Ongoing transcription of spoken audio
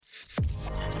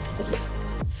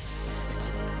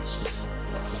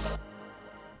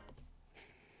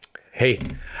Hey,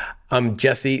 I'm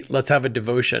Jesse. Let's have a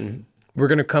devotion. We're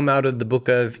going to come out of the book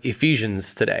of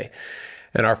Ephesians today.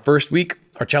 In our first week,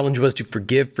 our challenge was to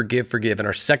forgive. In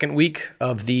our second week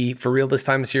of the For Real This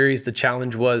Time series, the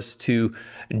challenge was to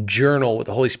journal what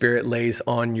the Holy Spirit lays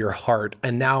on your heart.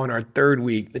 And now in our third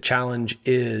week, the challenge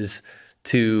is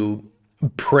to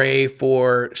pray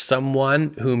for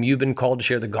someone whom you've been called to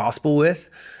share the gospel with,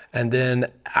 and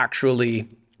then actually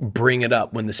bring it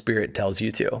up when the Spirit tells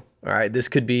you to. All right, this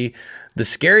could be the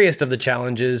scariest of the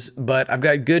challenges, but I've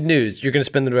got good news. You're going to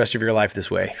spend the rest of your life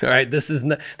this way. All right,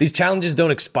 these challenges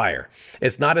don't expire.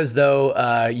 It's not as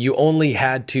though you only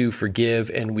had to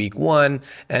forgive in week 1,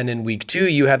 and in week 2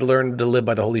 you had to learn to live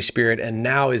by the Holy Spirit, and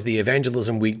now is the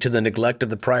evangelism week to the neglect of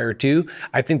the prior 2.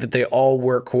 I think that they all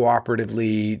work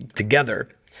cooperatively together.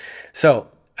 So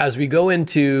as we go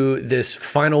into this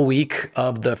final week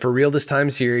of the For Real This Time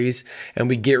series, and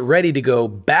we get ready to go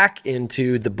back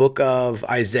into the book of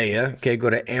Isaiah, okay,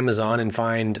 go to Amazon and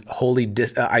find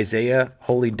Isaiah,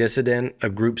 Holy Dissident, a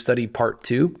group study part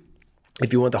 2,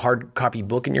 if you want the hard copy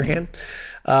book in your hand.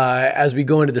 As we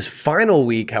go into this final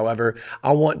week, however,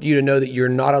 I want you to know that you're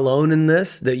not alone in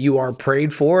this, that you are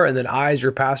prayed for, and that I, as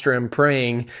your pastor, am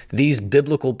praying these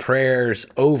biblical prayers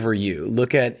over you.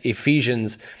 Look at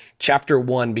Ephesians chapter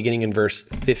 1, beginning in verse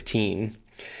 15.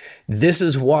 This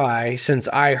is why, since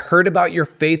I heard about your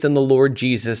faith in the Lord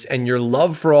Jesus and your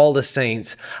love for all the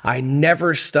saints, I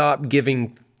never stop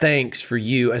giving thanks for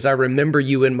you as I remember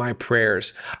you in my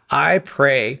prayers. I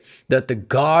pray that the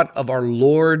God of our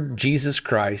Lord Jesus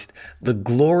Christ, the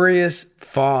glorious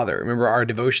Father, remember our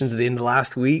devotions at the end of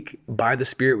last week, by the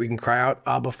Spirit we can cry out,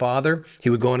 Abba, Father. He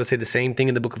would go on to say the same thing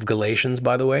in the book of Galatians,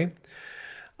 by the way.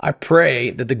 I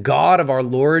pray that the God of our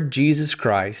Lord Jesus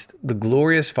Christ, the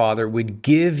glorious Father, would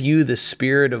give you the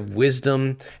spirit of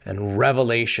wisdom and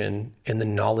revelation in the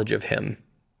knowledge of him.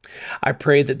 I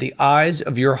pray that the eyes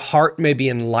of your heart may be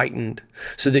enlightened,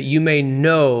 so that you may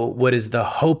know what is the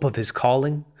hope of his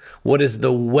calling, what is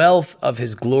the wealth of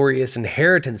his glorious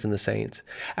inheritance in the saints,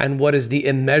 and what is the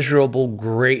immeasurable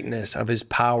greatness of his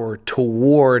power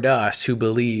toward us who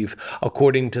believe,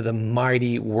 according to the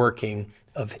mighty working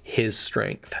of his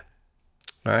strength.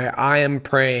 All right, I am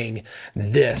praying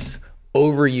this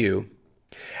over you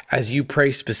as you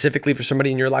pray specifically for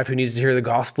somebody in your life who needs to hear the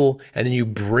gospel, and then you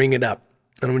bring it up.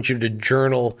 I want you to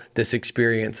journal this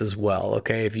experience as well.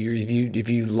 Okay, if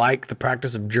you like the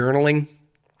practice of journaling,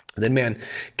 then man,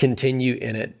 continue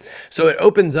in it. So it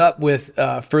opens up with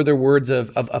further words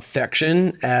of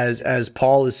affection as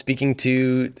Paul is speaking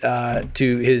to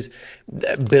his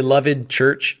beloved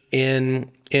church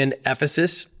in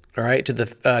Ephesus. All right, to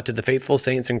the faithful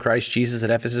saints in Christ Jesus at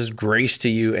Ephesus, grace to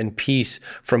you and peace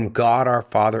from God our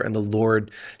Father and the Lord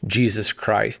Jesus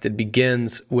Christ. It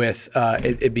begins with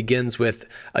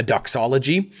a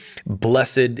doxology.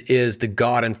 Blessed is the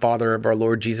God and Father of our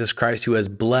Lord Jesus Christ, who has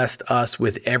blessed us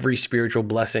with every spiritual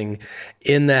blessing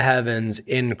in the heavens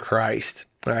in Christ.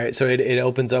 All right, so it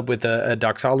opens up with a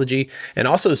doxology and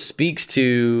also speaks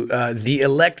to the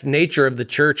elect nature of the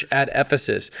church at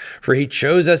Ephesus. For he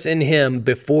chose us in him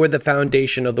before the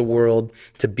foundation of the world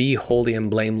to be holy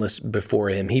and blameless before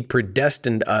him. He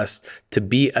predestined us to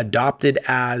be adopted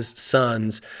as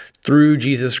sons through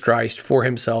Jesus Christ for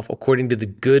himself, according to the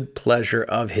good pleasure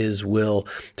of his will,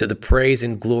 to the praise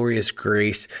and glorious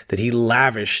grace that he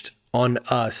lavished on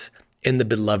us in the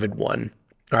beloved one.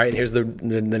 All right, here's the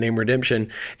name redemption.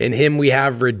 In him we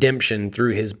have redemption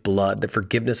through his blood, the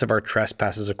forgiveness of our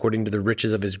trespasses according to the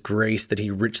riches of his grace that he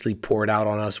richly poured out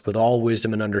on us with all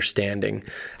wisdom and understanding.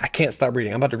 I can't stop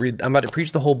reading. I'm about to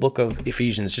preach the whole book of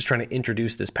Ephesians, just trying to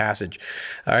introduce this passage.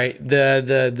 All right,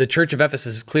 the church of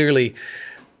Ephesus is clearly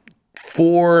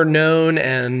foreknown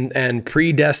and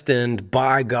predestined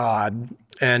by God,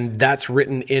 and that's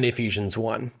written in Ephesians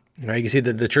 1. Right, you can see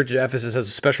that the church at Ephesus has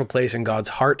a special place in God's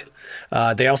heart.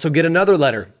 They also get another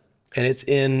letter, and it's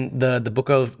in the book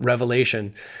of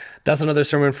Revelation. That's another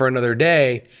sermon for another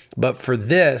day. But for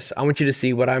this, I want you to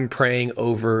see what I'm praying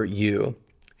over you.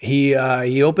 He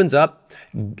opens up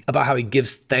about how he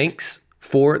gives thanks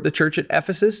for the church at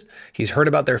Ephesus. He's heard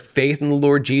about their faith in the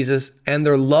Lord Jesus and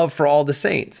their love for all the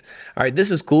saints. All right,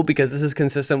 this is cool because this is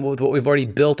consistent with what we've already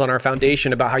built on our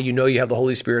foundation about how you know you have the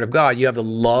Holy Spirit of God. You have the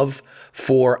love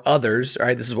for others. All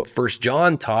right, this is what 1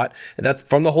 John taught, and that's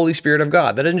from the Holy Spirit of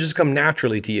God. That doesn't just come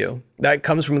naturally to you. That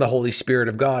comes from the Holy Spirit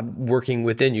of God working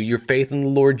within you. Your faith in the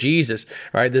Lord Jesus,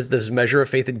 all right, this measure of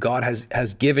faith that God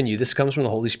has given you, this comes from the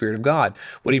Holy Spirit of God.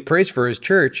 What he prays for his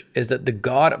church is that the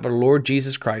God of our Lord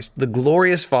Jesus Christ, the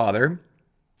glorious Father,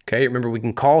 okay, remember we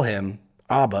can call him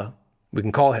Abba, we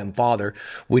can call him Father,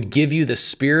 would give you the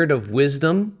spirit of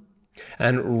wisdom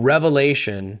and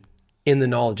revelation in the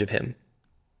knowledge of him.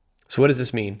 So what does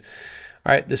this mean?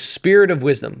 All right, the spirit of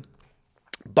wisdom.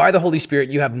 By the Holy Spirit,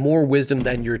 you have more wisdom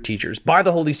than your teachers. By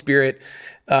the Holy Spirit,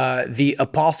 the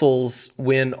apostles,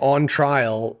 when on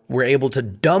trial, were able to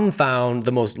dumbfound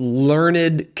the most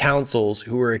learned councils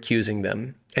who were accusing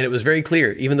them. And it was very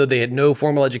clear, even though they had no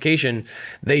formal education,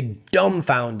 they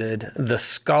dumbfounded the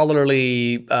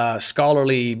scholarly,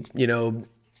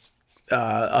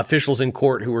 officials in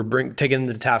court who were taken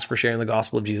to task for sharing the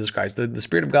gospel of Jesus Christ. The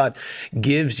Spirit of God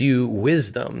gives you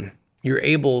wisdom. You're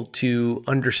able to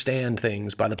understand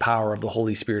things by the power of the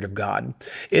Holy Spirit of God.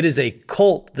 It is a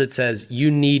cult that says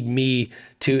you need me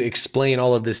to explain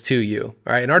all of this to you.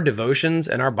 All right. In our devotions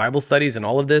and our Bible studies and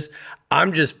all of this,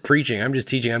 I'm just preaching. I'm just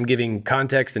teaching. I'm giving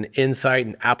context and insight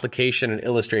and application and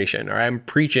illustration. All right. I'm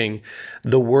preaching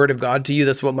the word of God to you.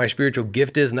 That's what my spiritual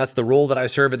gift is. And that's the role that I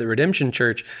serve at the Redemption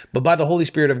Church. But by the Holy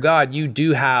Spirit of God, you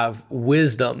do have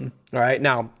wisdom. All right.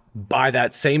 Now, by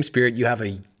that same Spirit, you have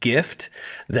a gift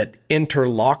that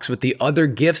interlocks with the other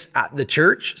gifts at the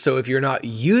church. So if you're not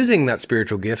using that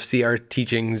spiritual gift, see our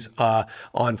teachings on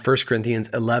 1 Corinthians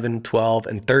 11, 12,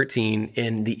 and 13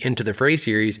 in the Into the Fray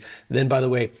series, then by the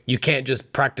way, you can't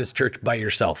just practice church by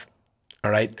yourself.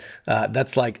 All right.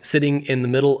 That's like sitting in the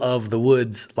middle of the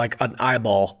woods like an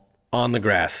eyeball on the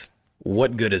grass.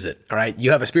 What good is it? All right.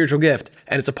 You have a spiritual gift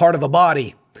and it's a part of a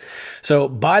body. So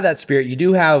by that Spirit, you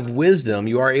do have wisdom.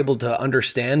 You are able to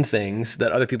understand things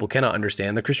that other people cannot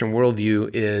understand. The Christian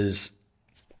worldview is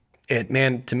it,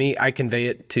 man, to me, I convey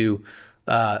it to,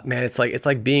 it's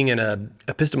like being in a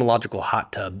epistemological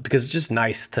hot tub, because it's just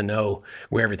nice to know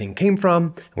where everything came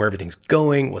from, where everything's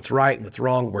going, what's right and what's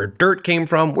wrong, where dirt came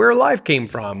from, where life came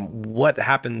from, what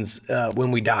happens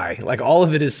when we die. Like all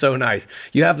of it is so nice.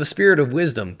 You have the spirit of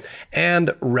wisdom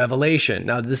and revelation.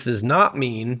 Now, this does not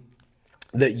mean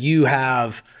that you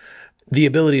have the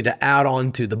ability to add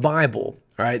on to the Bible.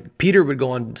 All right. Peter would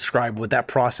go on to describe what that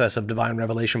process of divine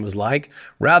revelation was like.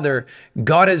 Rather,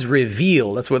 God has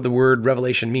revealed. That's what the word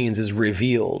revelation means, is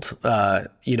revealed.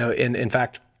 In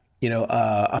fact,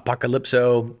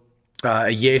 apocalypso,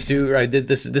 Yesu, right?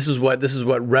 This is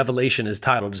what revelation is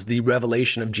titled. It's the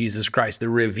revelation of Jesus Christ, the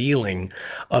revealing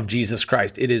of Jesus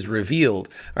Christ. It is revealed.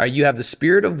 All right. You have the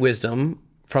spirit of wisdom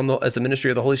as a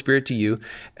ministry of the Holy Spirit to you,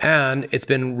 and it's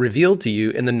been revealed to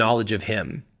you in the knowledge of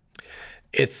him.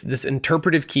 It's this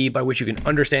interpretive key by which you can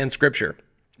understand Scripture.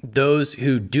 Those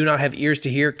who do not have ears to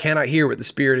hear cannot hear what the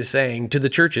Spirit is saying to the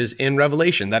churches in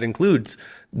Revelation. That includes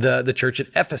the church at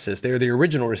Ephesus. They're the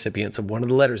original recipients of one of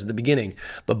the letters at the beginning.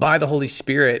 But by the Holy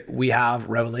Spirit, we have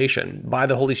revelation. By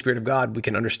the Holy Spirit of God, we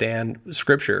can understand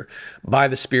Scripture. By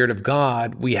the Spirit of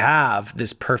God, we have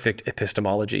this perfect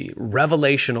epistemology,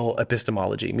 revelational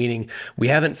epistemology, meaning we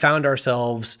haven't found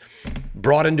ourselves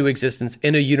brought into existence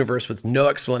in a universe with no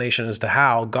explanation as to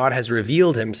how. God has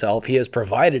revealed himself. He has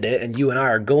provided it, and you and I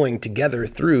are going together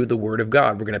through the Word of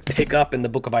God. We're going to pick up in the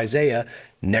book of Isaiah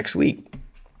next week.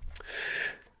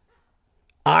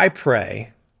 I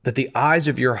pray that the eyes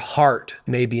of your heart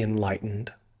may be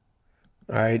enlightened.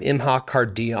 All right, imha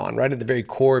cardion, right at the very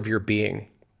core of your being,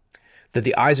 that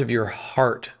the eyes of your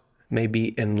heart may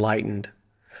be enlightened,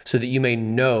 so that you may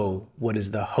know what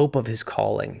is the hope of his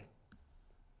calling.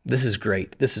 This is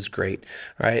great. This is great.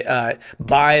 All right.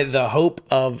 By the hope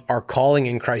of our calling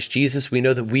in Christ Jesus, we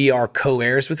know that we are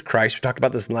co-heirs with Christ. We talked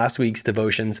about this in last week's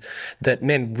devotions, that,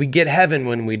 man, we get heaven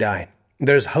when we die.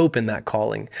 There's hope in that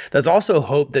calling. There's also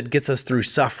hope that gets us through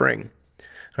suffering.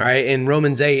 All right. In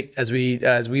Romans 8, as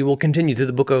we will continue through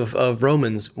the book of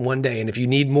Romans one day. And if you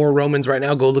need more Romans right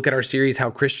now, go look at our series,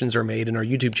 How Christians Are Made, in our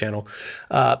YouTube channel.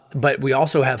 But we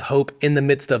also have hope in the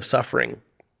midst of suffering.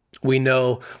 We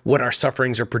know what our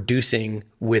sufferings are producing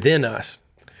within us.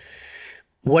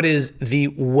 What is the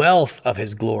wealth of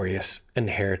his glorious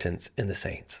inheritance in the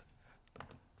saints?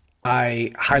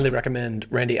 I highly recommend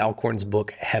Randy Alcorn's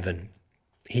book, Heaven.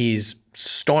 He's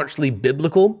staunchly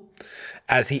biblical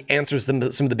as he answers some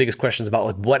of the biggest questions about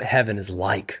like what heaven is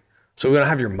like. So we're going to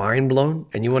have your mind blown,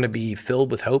 and you want to be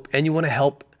filled with hope, and you want to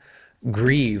help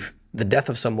grieve the death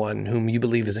of someone whom you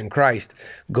believe is in Christ.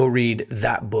 Go read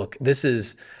that book. This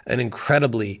is an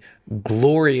incredibly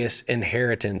glorious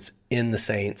inheritance in the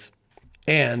saints.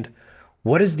 And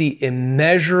what is the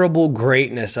immeasurable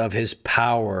greatness of his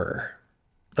power?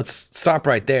 Let's stop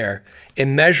right there.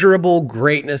 Immeasurable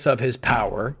greatness of his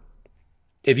power.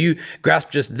 If you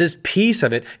grasp just this piece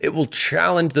of it, it will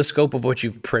challenge the scope of what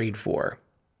you've prayed for.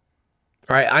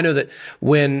 All right. I know that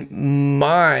when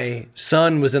my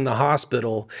son was in the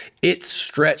hospital, it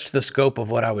stretched the scope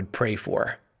of what I would pray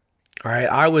for. All right,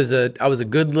 I was a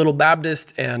good little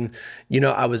Baptist, and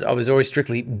I was always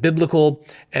strictly biblical,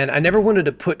 and I never wanted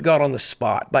to put God on the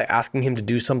spot by asking him to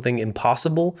do something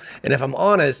impossible. And if I'm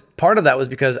honest, part of that was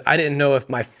because I didn't know if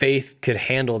my faith could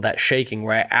handle that shaking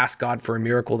where I ask God for a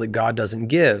miracle that God doesn't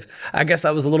give. I guess I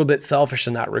was a little bit selfish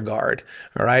in that regard.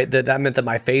 All right, that meant that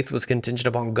my faith was contingent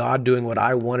upon God doing what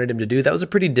I wanted him to do. That was a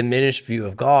pretty diminished view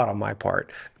of God on my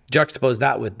part. Juxtapose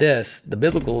that with this, the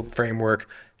biblical framework: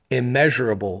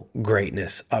 immeasurable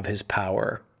greatness of his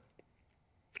power.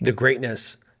 The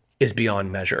greatness is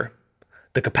beyond measure.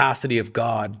 The capacity of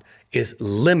God is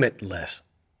limitless,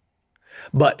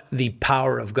 but the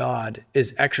power of God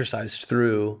is exercised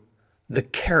through the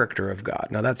character of God.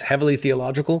 Now that's heavily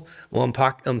theological. We'll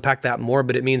unpack that more,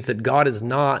 but it means that God is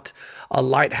not a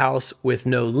lighthouse with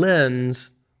no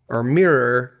lens or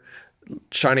mirror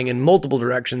shining in multiple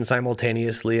directions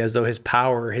simultaneously, as though his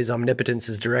power, his omnipotence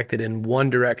is directed in one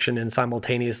direction and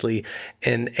simultaneously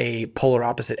in a polar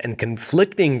opposite and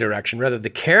conflicting direction. Rather, the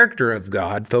character of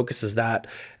God focuses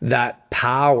that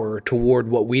power toward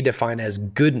what we define as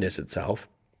goodness itself.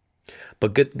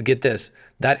 But get this,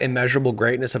 that immeasurable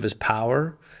greatness of his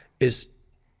power is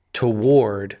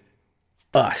toward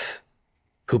us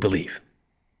who believe.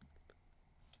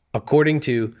 According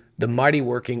to the mighty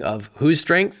working of whose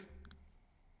strength?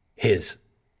 His.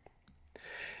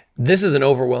 This is an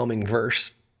overwhelming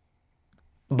verse,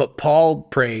 but Paul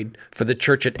prayed for the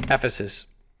church at Ephesus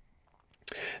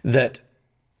that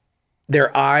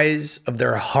their eyes of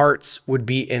their hearts would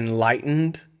be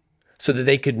enlightened so that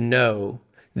they could know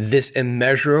this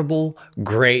immeasurable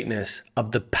greatness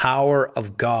of the power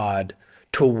of God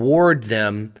toward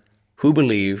them who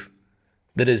believe,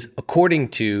 that is according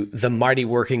to the mighty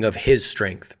working of his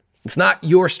strength. It's not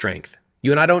your strength. You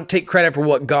and I don't take credit for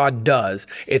what God does.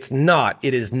 It is not,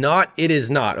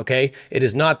 okay? It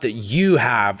is not that you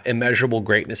have immeasurable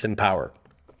greatness and power.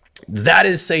 That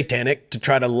is satanic, to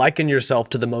try to liken yourself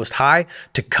to the Most High,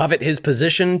 to covet his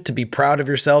position, to be proud of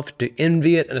yourself, to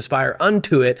envy it and aspire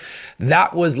unto it.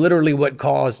 That was literally what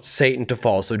caused Satan to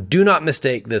fall. So do not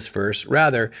mistake this verse.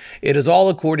 Rather, it is all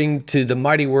according to the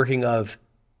mighty working of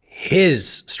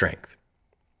his strength.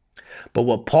 But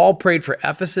what Paul prayed for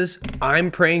Ephesus,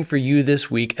 I'm praying for you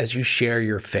this week as you share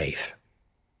your faith.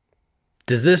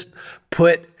 Does this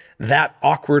put that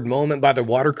awkward moment by the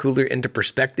water cooler into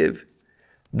perspective?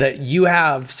 That you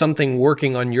have something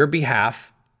working on your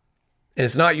behalf, and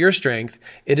it's not your strength,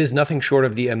 it is nothing short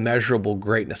of the immeasurable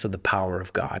greatness of the power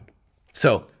of God.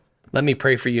 So let me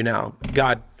pray for you now.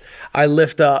 God, I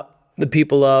lift up the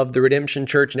people of the Redemption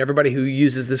Church and everybody who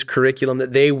uses this curriculum,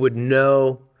 that they would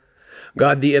know,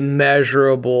 God, the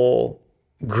immeasurable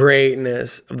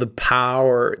greatness of the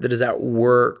power that is at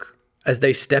work as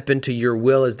they step into your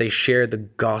will, as they share the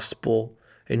gospel.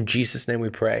 In Jesus' name we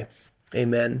pray.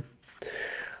 Amen.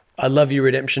 I love you,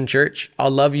 Redemption Church.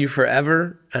 I'll love you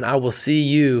forever, and I will see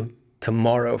you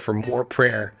tomorrow for more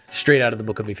prayer straight out of the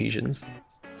book of Ephesians.